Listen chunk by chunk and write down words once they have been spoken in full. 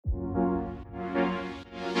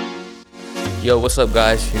Yo, what's up,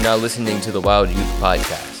 guys? You're now listening to the Wild Youth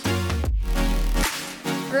Podcast.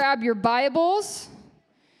 Grab your Bibles.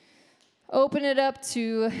 Open it up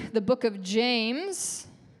to the book of James.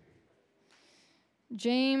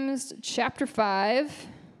 James chapter 5.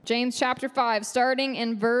 James chapter 5, starting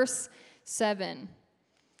in verse 7.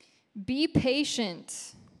 Be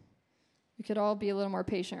patient. We could all be a little more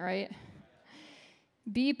patient, right?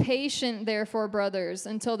 Be patient, therefore, brothers,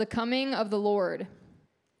 until the coming of the Lord.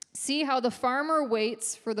 See how the farmer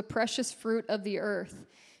waits for the precious fruit of the earth,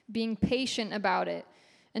 being patient about it,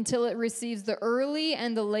 until it receives the early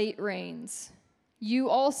and the late rains. You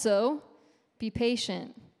also be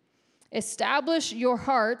patient. Establish your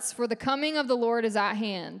hearts, for the coming of the Lord is at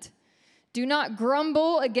hand. Do not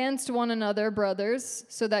grumble against one another, brothers,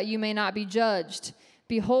 so that you may not be judged.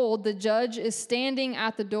 Behold, the judge is standing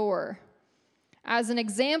at the door. As an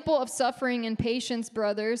example of suffering and patience,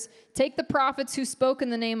 brothers, take the prophets who spoke in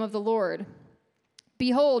the name of the Lord.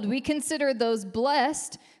 Behold, we consider those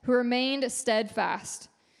blessed who remained steadfast.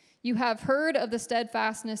 You have heard of the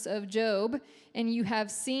steadfastness of Job, and you have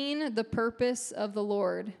seen the purpose of the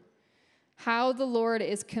Lord, how the Lord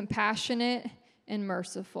is compassionate and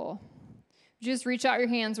merciful. Just reach out your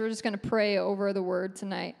hands. We're just going to pray over the word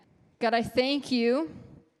tonight. God, I thank you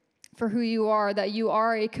for who you are, that you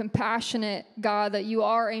are a compassionate God, that you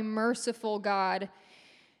are a merciful God.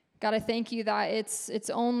 God, I thank you that it's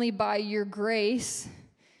only by your grace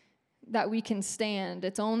that we can stand.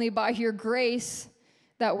 It's only by your grace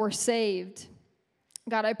that we're saved.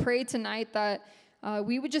 God, I pray tonight that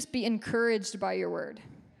we would just be encouraged by your word.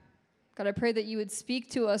 God, I pray that you would speak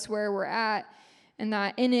to us where we're at, and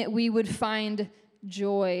that in it we would find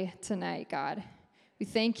joy tonight, God. We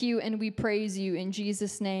thank you and we praise you in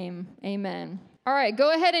Jesus' name. Amen. All right,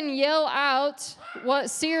 go ahead and yell out what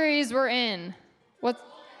series we're in. Well,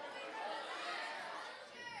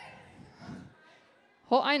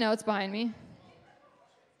 I know it's behind me.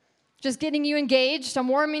 Just getting you engaged. I'm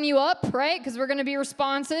warming you up, right? Because we're going to be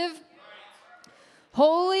responsive.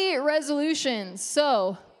 Holy resolutions.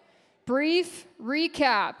 So, brief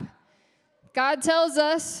recap. God tells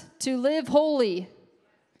us to live holy.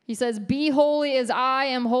 He says, be holy as I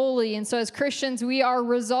am holy. And so as Christians, we are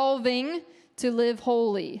resolving to live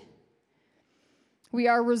holy. We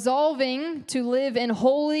are resolving to live in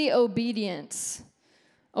holy obedience,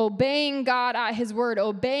 obeying God at his word,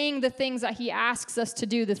 obeying the things that he asks us to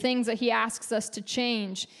do, the things that he asks us to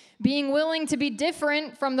change, being willing to be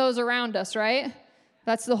different from those around us, right?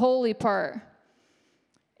 That's the holy part.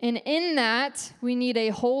 And in that, we need a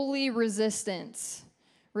holy resistance.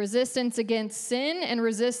 Resistance against sin and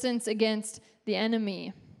resistance against the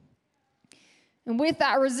enemy. And with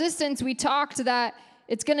that resistance, we talked that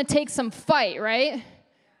it's going to take some fight, right?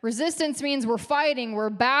 Resistance means we're fighting, we're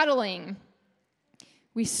battling.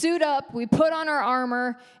 We suit up, we put on our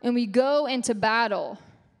armor, and we go into battle.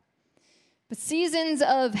 But seasons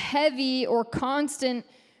of heavy or constant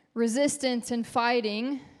resistance and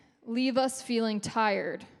fighting leave us feeling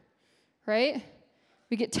tired, right?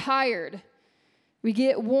 We get tired. We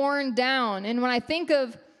get worn down. And when I think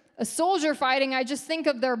of a soldier fighting, I just think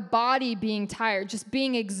of their body being tired, just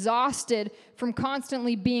being exhausted from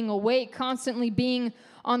constantly being awake, constantly being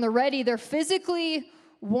on the ready. They're physically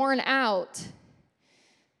worn out.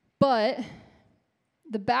 But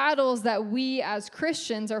the battles that we as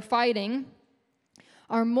Christians are fighting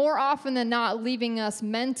are more often than not leaving us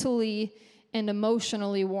mentally and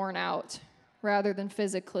emotionally worn out rather than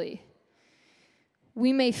physically.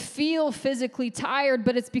 We may feel physically tired,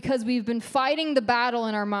 but it's because we've been fighting the battle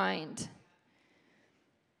in our mind.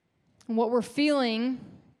 And what we're feeling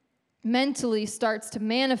mentally starts to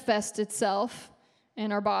manifest itself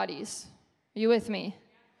in our bodies. Are you with me?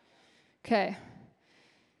 Okay.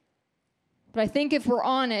 But I think if we're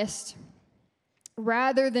honest,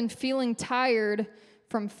 rather than feeling tired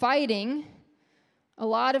from fighting, a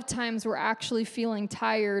lot of times we're actually feeling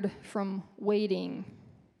tired from waiting.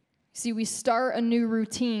 See, we start a new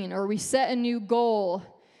routine, or we set a new goal.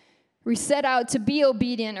 We set out to be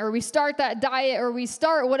obedient, or we start that diet, or we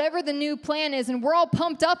start whatever the new plan is, and we're all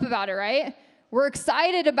pumped up about it, right? We're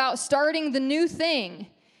excited about starting the new thing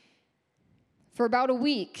for about a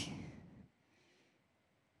week.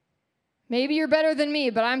 Maybe you're better than me,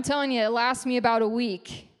 but I'm telling you, it lasts me about a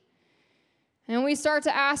week. And we start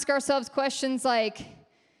to ask ourselves questions like,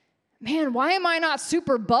 man, why am I not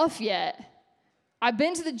super buff yet? I've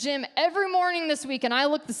been to the gym every morning this week and I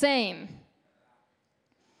look the same.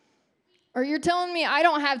 Or you're telling me I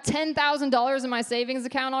don't have $10,000 in my savings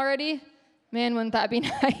account already? Man, wouldn't that be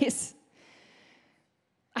nice?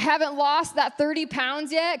 I haven't lost that 30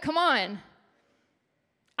 pounds yet? Come on.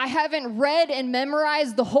 I haven't read and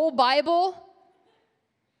memorized the whole Bible?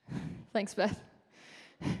 Thanks, Beth.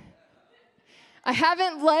 I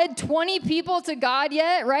haven't led 20 people to God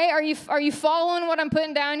yet, right? Are you following what I'm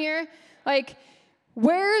putting down here? Like,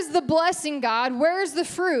 where's the blessing, God? Where's the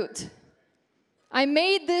fruit? I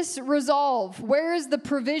made this resolve. Where's the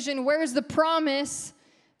provision? Where's the promise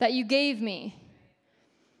that you gave me?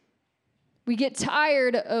 We get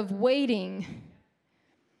tired of waiting.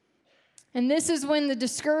 And this is when the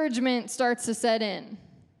discouragement starts to set in.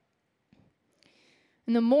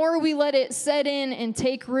 And the more we let it set in and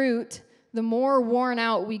take root, the more worn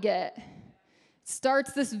out we get. It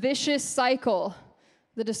starts this vicious cycle,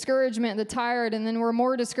 the discouragement, the tired, and then we're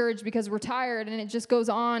more discouraged because we're tired, and it just goes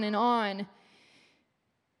on and on.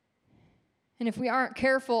 And if we aren't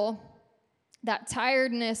careful, that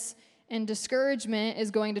tiredness and discouragement is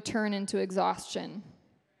going to turn into exhaustion.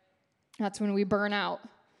 That's when we burn out.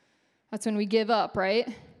 That's when we give up, right?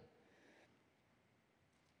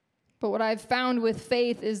 But what I've found with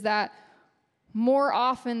faith is that more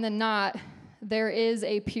often than not, there is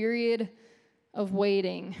a period of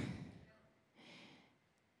waiting.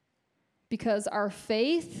 Because our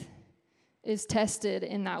faith is tested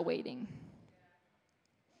in that waiting.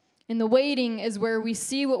 And the waiting is where we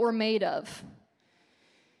see what we're made of.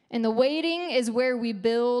 And the waiting is where we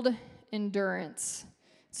build endurance.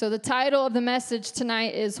 So the title of the message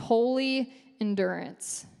tonight is Holy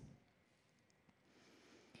Endurance.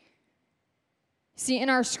 See, in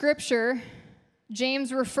our scripture,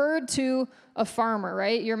 James referred to a farmer,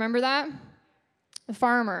 right? You remember that? A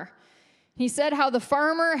farmer. He said how the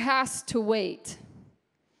farmer has to wait.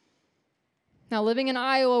 Now, living in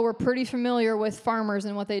Iowa, we're pretty familiar with farmers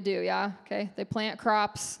and what they do, yeah? Okay, they plant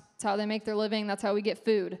crops. That's how they make their living. That's how we get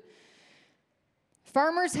food.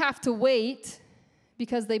 Farmers have to wait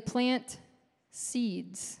because they plant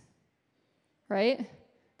seeds, right?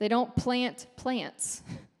 They don't plant plants.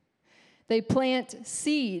 They plant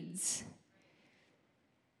seeds.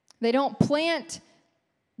 They don't plant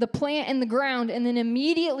the plant in the ground and then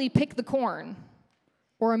immediately pick the corn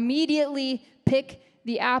or immediately pick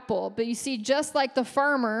the apple. But you see, just like the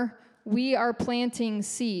farmer, we are planting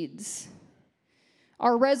seeds.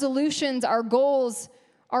 Our resolutions, our goals,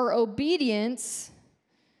 our obedience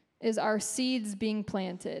is our seeds being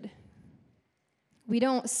planted. We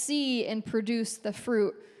don't see and produce the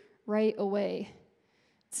fruit right away.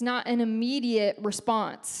 It's not an immediate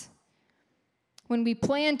response. When we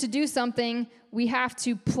plan to do something, we have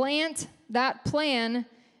to plant that plan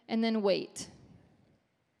and then wait.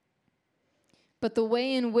 But the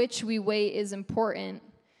way in which we wait is important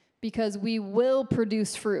because we will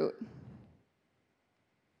produce fruit.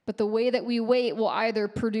 But the way that we wait will either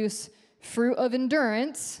produce fruit of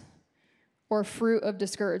endurance or fruit of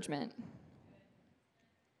discouragement.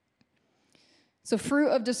 So fruit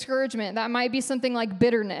of discouragement, that might be something like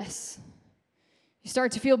bitterness. You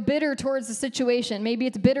start to feel bitter towards the situation. Maybe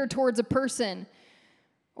it's bitter towards a person,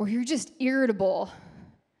 or you're just irritable.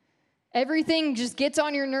 Everything just gets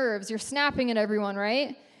on your nerves. You're snapping at everyone,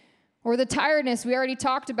 right? Or the tiredness we already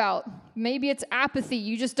talked about. Maybe it's apathy.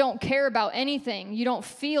 You just don't care about anything. You don't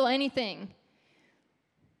feel anything.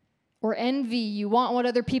 Or envy. You want what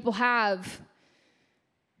other people have.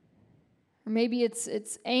 Or maybe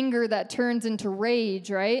it's anger that turns into rage,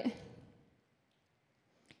 right?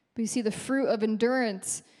 But you see, the fruit of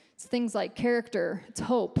endurance, it's things like character, it's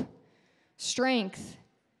hope, strength,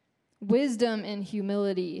 wisdom, and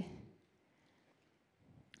humility.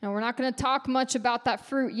 Now, we're not going to talk much about that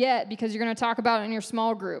fruit yet because you're going to talk about it in your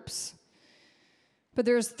small groups. But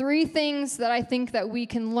there's 3 things that I think that we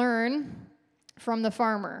can learn from the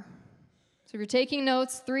farmer. So if you're taking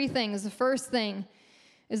notes, 3 things. The first thing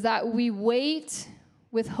is that we wait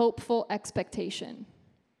with hopeful expectation.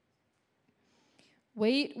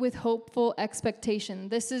 Wait with hopeful expectation.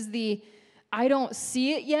 This is I don't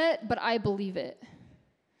see it yet, but I believe it.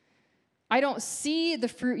 I don't see the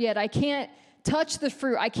fruit yet. I can't touch the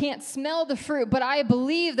fruit. I can't smell the fruit, but I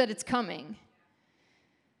believe that it's coming.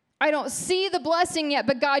 I don't see the blessing yet,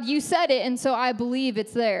 but God, you said it, and so I believe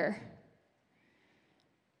it's there.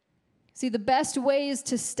 See, the best ways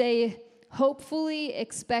to stay hopefully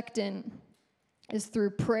expectant is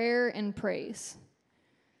through prayer and praise.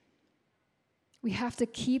 We have to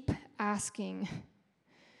keep asking.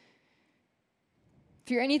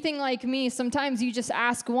 If you're anything like me, sometimes you just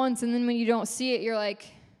ask once, and then when you don't see it, you're like,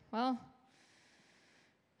 well,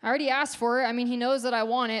 I already asked for it. I mean, he knows that I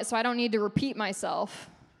want it, so I don't need to repeat myself.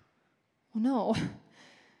 Well, no.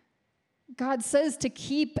 God says to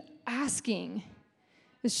keep asking.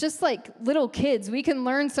 It's just like little kids. We can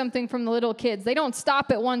learn something from the little kids. They don't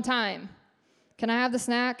stop at one time. Can I have the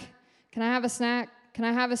snack? Can I have a snack? Can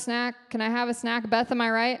I have a snack? Can I have a snack? Beth, am I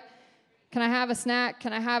right? Can I have a snack?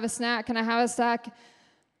 Can I have a snack? Can I have a snack?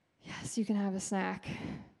 Yes, you can have a snack.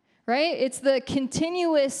 Right? It's the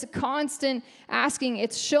continuous, constant asking.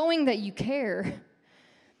 It's showing that you care.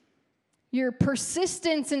 Your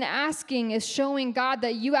persistence in asking is showing God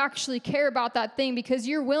that you actually care about that thing because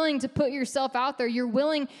you're willing to put yourself out there. You're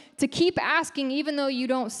willing to keep asking even though you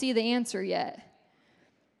don't see the answer yet.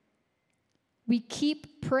 We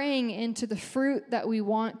keep praying into the fruit that we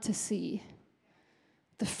want to see,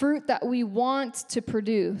 the fruit that we want to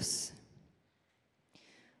produce.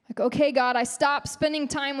 Like, okay, God, I stopped spending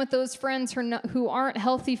time with those friends who aren't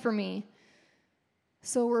healthy for me.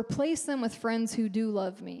 So replace them with friends who do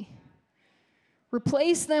love me.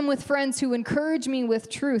 Replace them with friends who encourage me with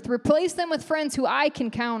truth. Replace them with friends who I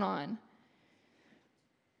can count on.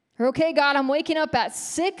 Or, okay, God, I'm waking up at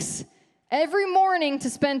 6 every morning to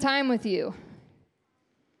spend time with you.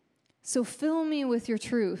 So fill me with your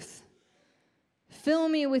truth. Fill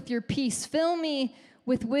me with your peace. Fill me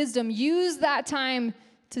with wisdom. Use that time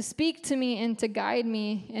to speak to me and to guide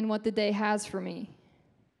me in what the day has for me.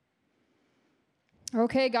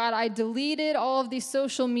 Okay, God, I deleted all of these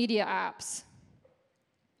social media apps.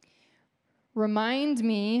 Remind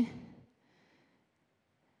me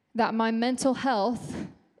that my mental health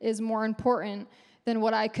is more important than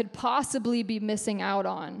what I could possibly be missing out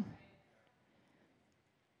on.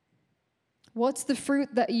 What's the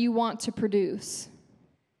fruit that you want to produce?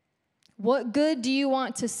 What good do you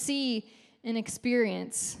want to see and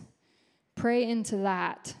experience? Pray into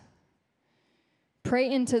that.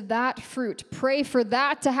 Pray into that fruit. Pray for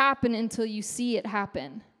that to happen until you see it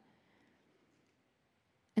happen.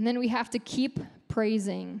 And then we have to keep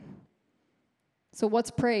praising. So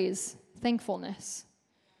what's praise? Thankfulness.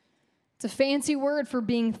 It's a fancy word for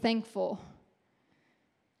being thankful.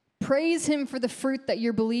 Praise him for the fruit that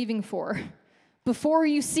you're believing for. Before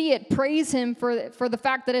you see it, praise him for the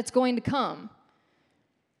fact that it's going to come.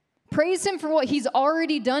 Praise him for what he's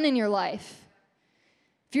already done in your life.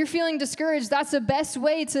 If you're feeling discouraged, that's the best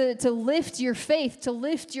way to lift your faith, to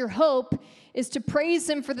lift your hope, is to praise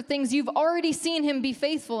him for the things you've already seen him be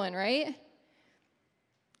faithful in, right?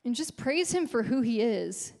 And just praise him for who he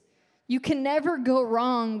is. You can never go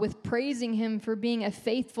wrong with praising him for being a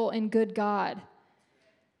faithful and good God.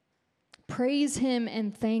 Praise him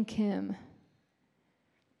and thank him.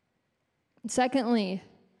 Secondly,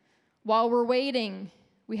 while we're waiting,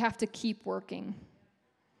 we have to keep working.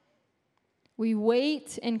 We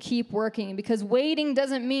wait and keep working, because waiting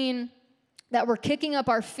doesn't mean that we're kicking up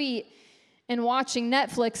our feet and watching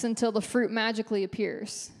Netflix until the fruit magically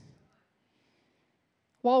appears.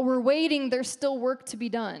 While we're waiting, there's still work to be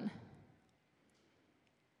done.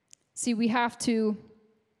 See, we have to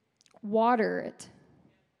water it.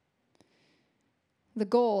 The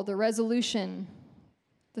goal, the resolution,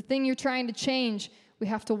 the thing you're trying to change, we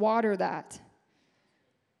have to water that.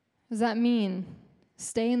 What does that mean?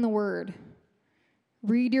 Stay in the Word.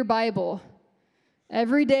 Read your Bible.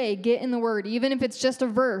 Every day, get in the Word. Even if it's just a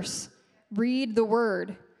verse, read the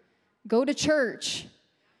Word. Go to church.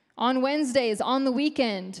 On Wednesdays, on the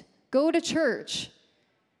weekend, go to church.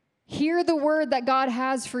 Hear the word that God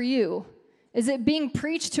has for you. Is it being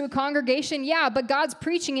preached to a congregation? Yeah, but God's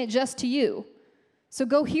preaching it just to you. So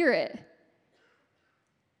go hear it.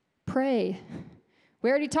 Pray. We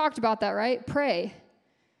already talked about that, right? Pray.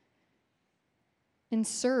 And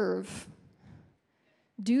serve.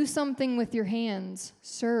 Do something with your hands.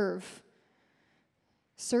 Serve.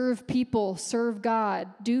 Serve people. Serve God.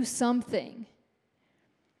 Do something.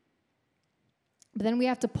 But then we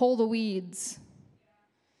have to pull the weeds.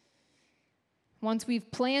 Once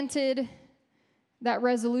we've planted that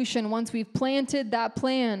resolution, once we've planted that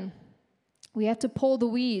plan, we have to pull the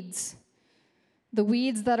weeds. The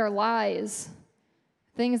weeds that are lies.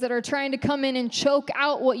 Things that are trying to come in and choke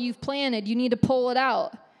out what you've planted. You need to pull it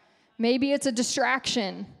out. Maybe it's a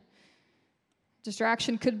distraction.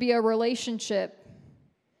 Distraction could be a relationship.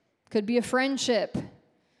 Could be a friendship.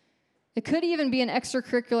 It could even be an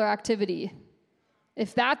extracurricular activity.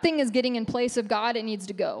 If that thing is getting in place of God, it needs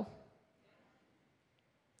to go.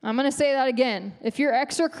 I'm going to say that again. If your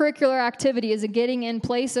extracurricular activity is getting in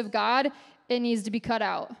place of God, it needs to be cut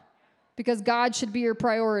out, because God should be your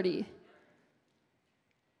priority.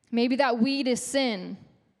 Maybe that weed is sin.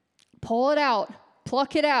 Pull it out.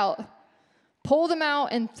 Pluck it out. Pull them out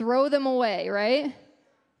and throw them away, right?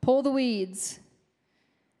 Pull the weeds.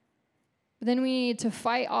 But then we need to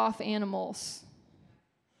fight off animals.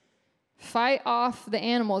 Fight off the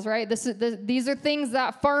animals, right? These are things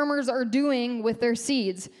that farmers are doing with their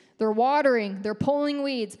seeds. They're watering, they're pulling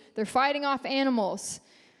weeds, they're fighting off animals.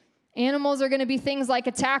 Animals are going to be things like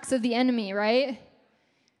attacks of the enemy, right?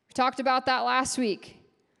 We talked about that last week.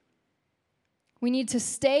 We need to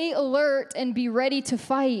stay alert and be ready to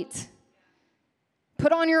fight.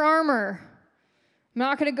 Put on your armor. I'm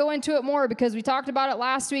not going to go into it more because we talked about it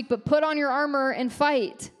last week, but put on your armor and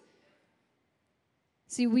fight.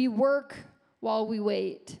 See, we work while we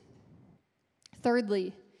wait.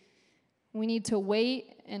 Thirdly, we need to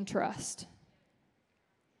wait and trust.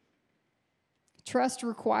 Trust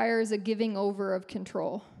requires a giving over of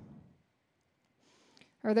control.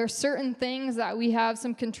 Are there certain things that we have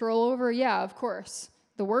some control over? Yeah, of course.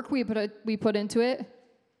 The work we put into it,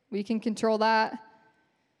 we can control that.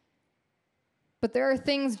 But there are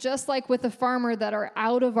things just like with a farmer that are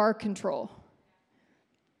out of our control.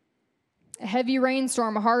 A heavy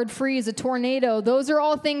rainstorm, a hard freeze, a tornado, those are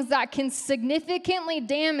all things that can significantly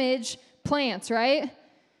damage plants, right?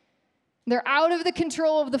 They're out of the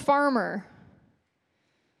control of the farmer.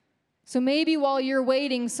 So maybe while you're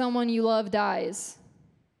waiting, someone you love dies.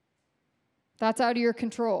 That's out of your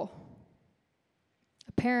control.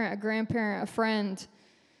 A parent, a grandparent, a friend,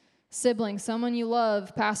 sibling, someone you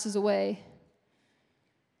love passes away.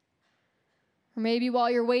 Or maybe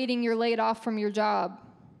while you're waiting, you're laid off from your job.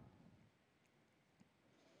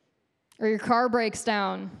 Or your car breaks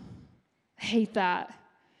down. I hate that.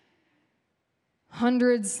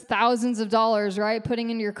 Hundreds, thousands of dollars, right?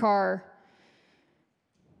 Putting into your car.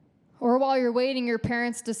 Or while you're waiting, your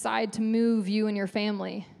parents decide to move you and your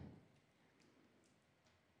family.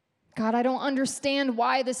 God, I don't understand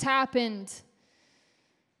why this happened,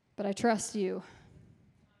 but I trust you.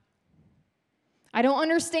 I don't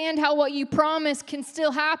understand how what you promised can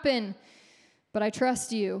still happen, but I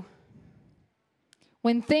trust you.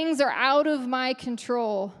 When things are out of my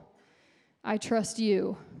control, I trust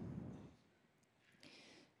you.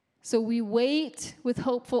 So we wait with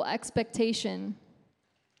hopeful expectation.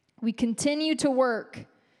 We continue to work,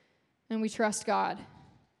 and we trust God.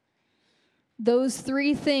 Those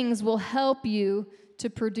three things will help you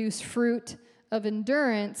to produce fruit of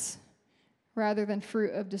endurance rather than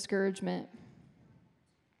fruit of discouragement.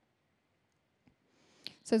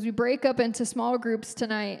 So as we break up into small groups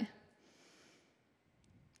tonight,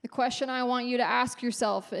 the question I want you to ask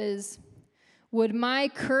yourself is, would my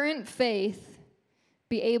current faith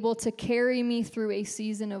be able to carry me through a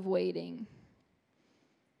season of waiting?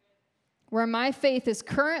 Where my faith is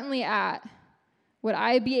currently at, would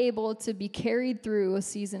I be able to be carried through a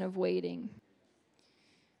season of waiting?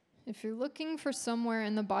 If you're looking for somewhere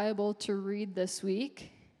in the Bible to read this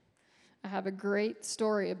week, I have a great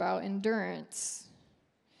story about endurance.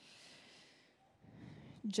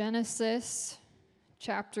 Genesis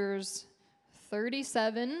chapters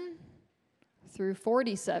 37 through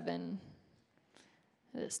 47.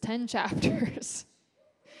 It's 10 chapters.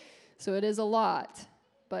 So it is a lot,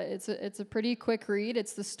 but it's a pretty quick read.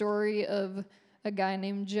 It's the story of a guy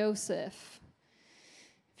named Joseph.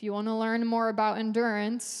 If you want to learn more about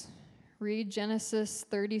endurance, read Genesis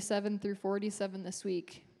 37 through 47 this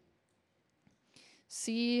week.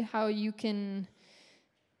 See how you can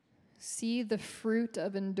see the fruit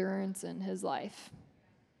of endurance in his life.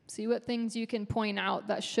 See what things you can point out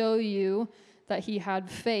that show you that he had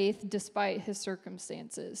faith despite his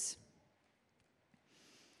circumstances.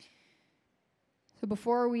 So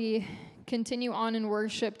before we continue on in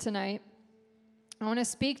worship tonight, I want to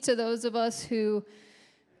speak to those of us who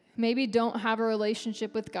maybe don't have a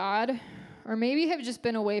relationship with God, or maybe have just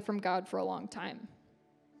been away from God for a long time.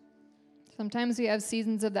 Sometimes we have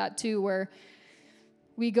seasons of that too, where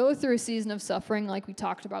we go through a season of suffering like we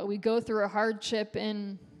talked about. We go through a hardship,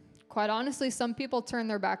 and quite honestly, some people turn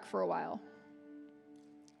their back for a while.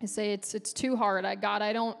 I say it's too hard. God,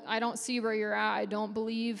 I don't see where you're at. I don't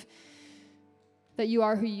believe that you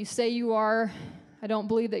are who you say you are. I don't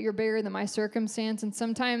believe that you're bigger than my circumstance. And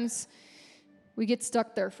sometimes we get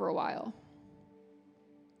stuck there for a while.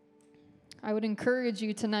 I would encourage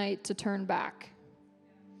you tonight to turn back.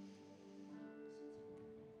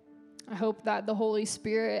 I hope that the Holy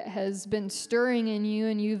Spirit has been stirring in you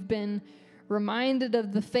and you've been reminded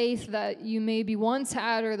of the faith that you maybe once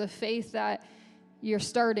had or the faith that you're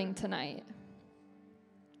starting tonight.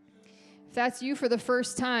 If that's you for the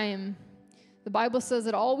first time, the Bible says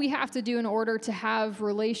that all we have to do in order to have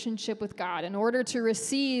relationship with God, in order to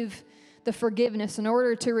receive the forgiveness, in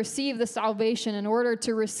order to receive the salvation, in order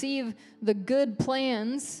to receive the good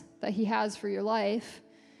plans that he has for your life,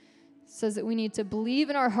 says that we need to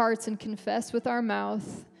believe in our hearts and confess with our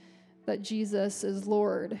mouth that Jesus is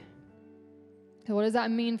Lord. And what does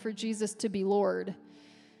that mean for Jesus to be Lord? It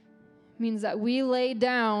means that we lay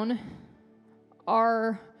down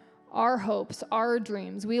our hopes, our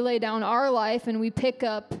dreams. We lay down our life and we pick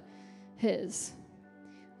up his.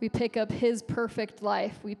 We pick up his perfect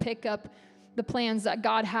life. We pick up the plans that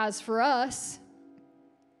God has for us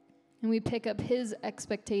and we pick up his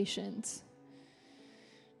expectations.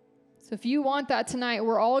 So if you want that tonight,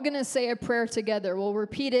 we're all going to say a prayer together. We'll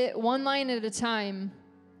repeat it one line at a time.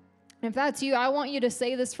 And if that's you, I want you to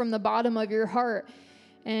say this from the bottom of your heart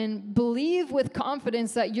and believe with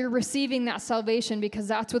confidence that you're receiving that salvation, because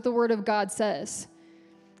that's what the Word of God says.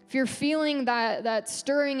 If you're feeling that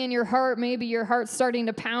stirring in your heart, maybe your heart's starting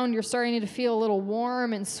to pound, you're starting to feel a little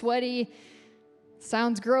warm and sweaty.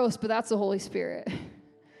 Sounds gross, but that's the Holy Spirit.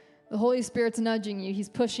 The Holy Spirit's nudging you. He's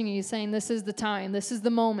pushing you. He's saying, this is the time. This is the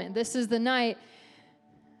moment. This is the night.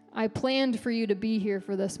 I planned for you to be here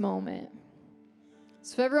for this moment.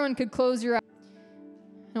 So if everyone could close your eyes,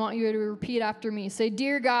 I want you to repeat after me. Say,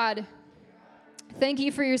 Dear God, thank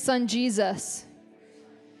you for your Son, Jesus.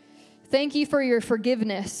 Thank you for your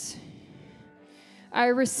forgiveness. I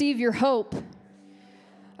receive your hope.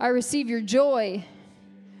 I receive your joy.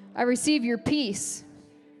 I receive your peace.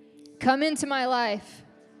 Come into my life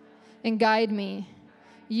and guide me.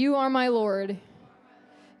 You are my Lord.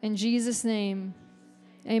 In Jesus' name,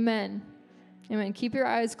 amen. Amen. Keep your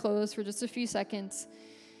eyes closed for just a few seconds.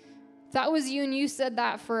 If that was you and you said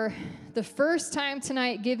that for the first time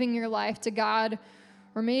tonight, giving your life to God,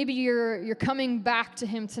 or maybe you're coming back to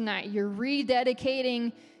him tonight, you're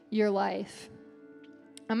rededicating your life.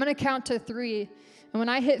 I'm going to count to 3. And when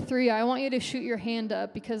I hit 3, I want you to shoot your hand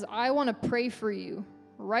up, because I want to pray for you.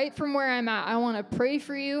 Right from where I'm at, I want to pray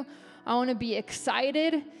for you. I want to be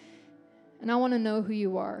excited, and I want to know who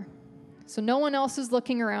you are. So no one else is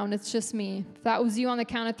looking around. It's just me. If that was you, on the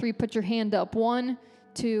count of 3, put your hand up. 1,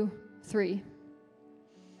 2, 3.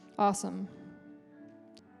 Awesome.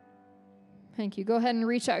 Thank you. Go ahead and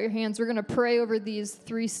reach out your hands. We're going to pray over these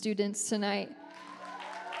 3 students tonight.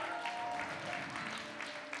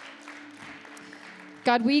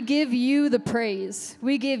 God, we give you the praise.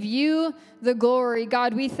 We give you the glory.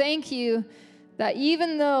 God, we thank you that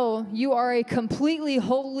even though you are a completely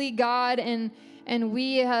holy God and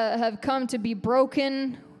we have come to be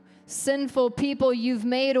broken, sinful people, you've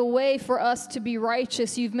made a way for us to be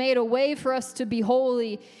righteous. You've made a way for us to be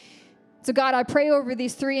holy. So God, I pray over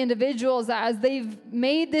these 3 individuals that as they've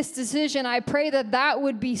made this decision, I pray that that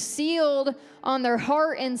would be sealed on their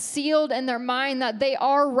heart and sealed in their mind, that they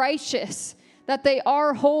are righteous, that they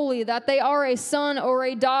are holy, that they are a son or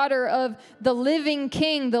a daughter of the living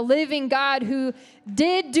King, the living God who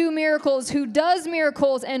did do miracles, who does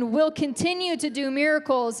miracles, and will continue to do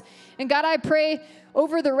miracles. And God, I pray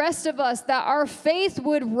over the rest of us that our faith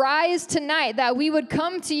would rise tonight, that we would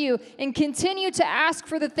come to you and continue to ask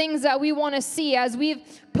for the things that we want to see. As we've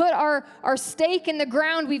put our stake in the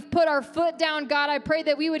ground, we've put our foot down, God, I pray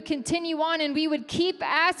that we would continue on and we would keep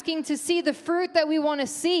asking to see the fruit that we want to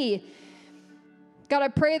see. God, I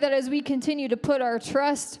pray that as we continue to put our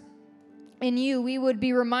trust in you, we would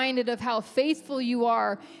be reminded of how faithful you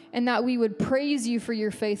are, and that we would praise you for your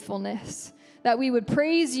faithfulness, that we would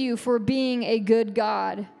praise you for being a good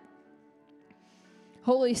God.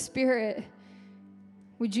 Holy Spirit,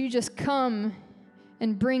 would you just come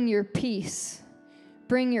and bring your peace,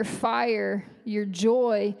 bring your fire, your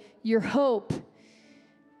joy, your hope,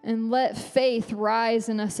 and let faith rise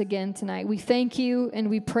in us again tonight. We thank you and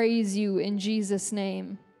we praise you in Jesus'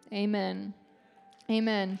 name. Amen.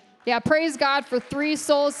 Amen. Yeah, praise God for 3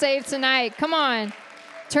 souls saved tonight. Come on.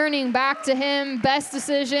 Turning back to him. Best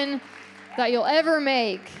decision that you'll ever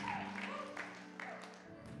make.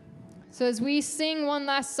 So as we sing one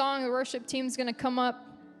last song, the worship team's going to come up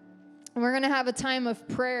and we're going to have a time of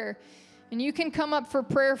prayer. And you can come up for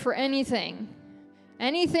prayer for anything.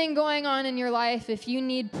 Anything going on in your life. If you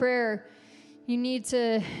need prayer, you need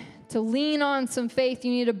to lean on some faith, you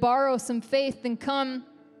need to borrow some faith, then come.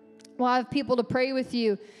 We'll have people to pray with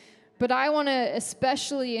you. But I want to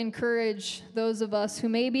especially encourage those of us who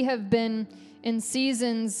maybe have been in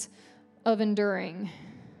seasons of enduring,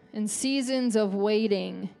 in seasons of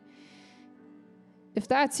waiting. If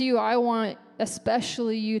that's you, I want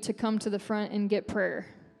especially you to come to the front and get prayer.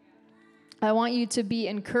 I want you to be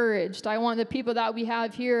encouraged. I want the people that we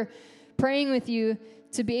have here praying with you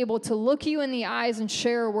to be able to look you in the eyes and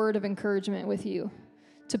share a word of encouragement with you,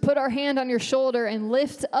 to put our hand on your shoulder and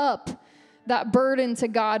lift up that burden to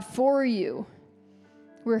God for you.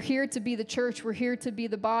 We're here to be the church. We're here to be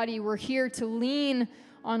the body. We're here to lean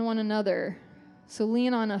on one another. So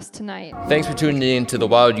lean on us tonight. Thanks for tuning in to the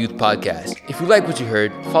Wild Youth Podcast. If you like what you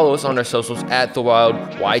heard, follow us on our socials at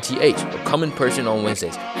TheWildYTH, or come in person on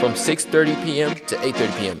Wednesdays from 6:30 p.m. to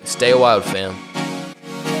 8:30 p.m. Stay a wild, fam.